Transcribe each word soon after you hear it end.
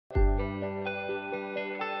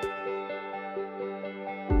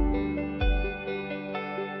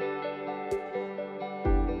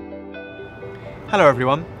Hello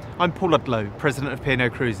everyone, I'm Paul Ludlow, President of P&O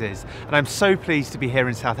Cruises, and I'm so pleased to be here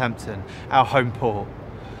in Southampton, our home port.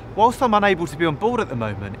 Whilst I'm unable to be on board at the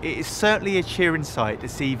moment, it is certainly a cheering sight to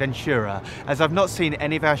see Ventura, as I've not seen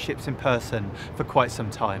any of our ships in person for quite some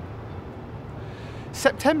time.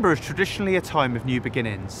 September is traditionally a time of new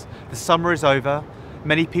beginnings. The summer is over,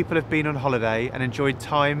 many people have been on holiday and enjoyed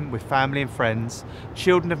time with family and friends,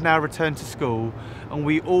 children have now returned to school, and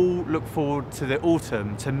we all look forward to the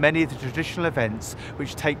autumn to many of the traditional events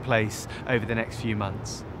which take place over the next few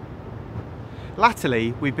months.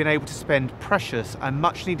 Latterly, we've been able to spend precious and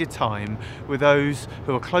much needed time with those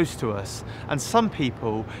who are close to us, and some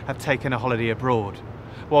people have taken a holiday abroad,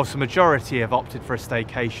 whilst the majority have opted for a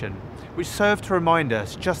staycation, which serve to remind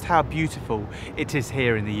us just how beautiful it is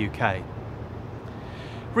here in the UK.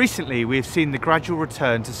 Recently, we have seen the gradual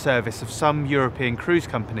return to service of some European cruise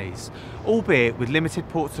companies, albeit with limited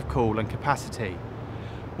ports of call and capacity.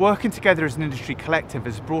 Working together as an industry collective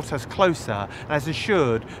has brought us closer and has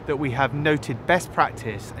ensured that we have noted best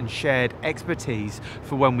practice and shared expertise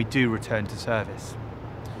for when we do return to service.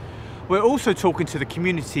 We're also talking to the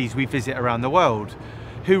communities we visit around the world,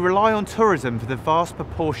 who rely on tourism for the vast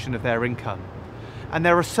proportion of their income. And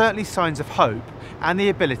there are certainly signs of hope and the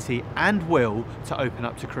ability and will to open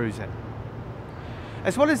up to cruising.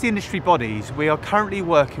 As well as the industry bodies, we are currently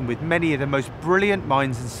working with many of the most brilliant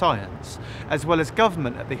minds in science, as well as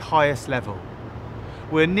government at the highest level.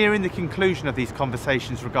 We're nearing the conclusion of these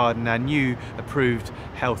conversations regarding our new approved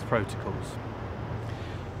health protocols.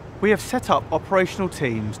 We have set up operational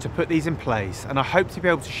teams to put these in place, and I hope to be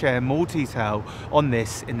able to share more detail on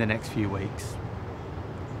this in the next few weeks.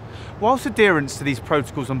 Whilst adherence to these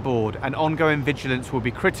protocols on board and ongoing vigilance will be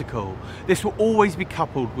critical, this will always be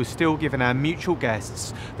coupled with still giving our mutual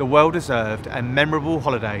guests the well-deserved and memorable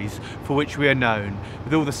holidays for which we are known,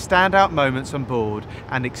 with all the standout moments on board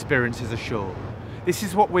and experiences ashore. This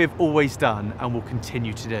is what we have always done and will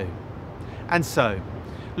continue to do. And so,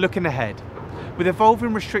 looking ahead, with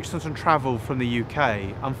evolving restrictions on travel from the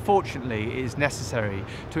UK, unfortunately it is necessary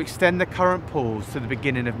to extend the current pause to the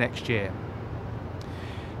beginning of next year.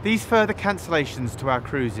 These further cancellations to our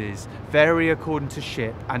cruises vary according to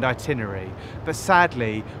ship and itinerary, but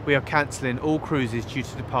sadly we are cancelling all cruises due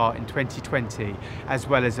to depart in 2020 as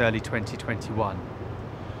well as early 2021.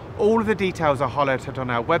 All of the details are highlighted on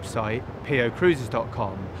our website,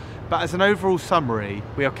 POCruises.com, but as an overall summary,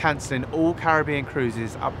 we are cancelling all Caribbean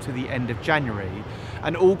cruises up to the end of January,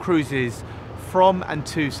 and all cruises from and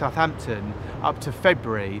to Southampton up to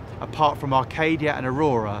February, apart from Arcadia and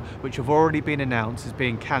Aurora, which have already been announced as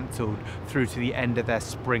being cancelled through to the end of their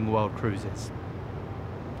spring world cruises.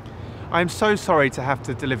 I am so sorry to have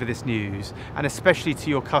to deliver this news, and especially to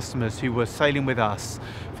your customers who were sailing with us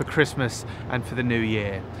for Christmas and for the New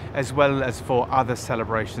Year, as well as for other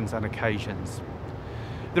celebrations and occasions.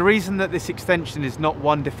 The reason that this extension is not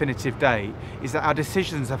one definitive date is that our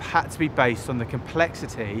decisions have had to be based on the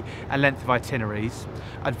complexity and length of itineraries,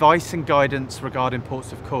 advice and guidance regarding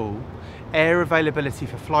ports of call, air availability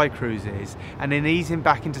for fly cruises, and in easing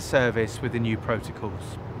back into service with the new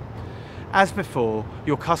protocols. As before,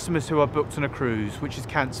 your customers who are booked on a cruise which is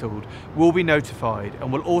cancelled will be notified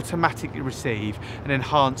and will automatically receive an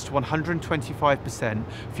enhanced 125%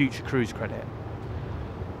 future cruise credit.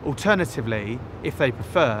 Alternatively, if they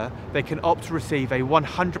prefer, they can opt to receive a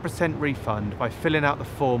 100% refund by filling out the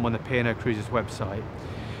form on the P&O Cruises website.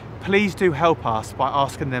 Please do help us by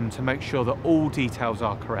asking them to make sure that all details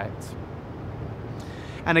are correct.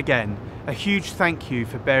 And again, a huge thank you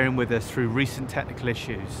for bearing with us through recent technical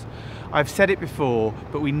issues. I've said it before,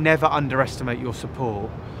 but we never underestimate your support.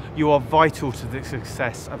 You are vital to the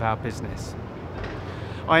success of our business.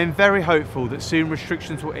 I am very hopeful that soon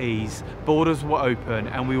restrictions will ease, borders will open,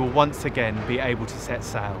 and we will once again be able to set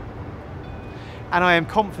sail. And I am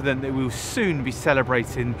confident that we will soon be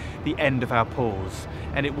celebrating the end of our pause,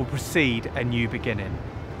 and it will precede a new beginning.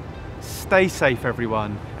 Stay safe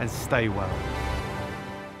everyone, and stay well.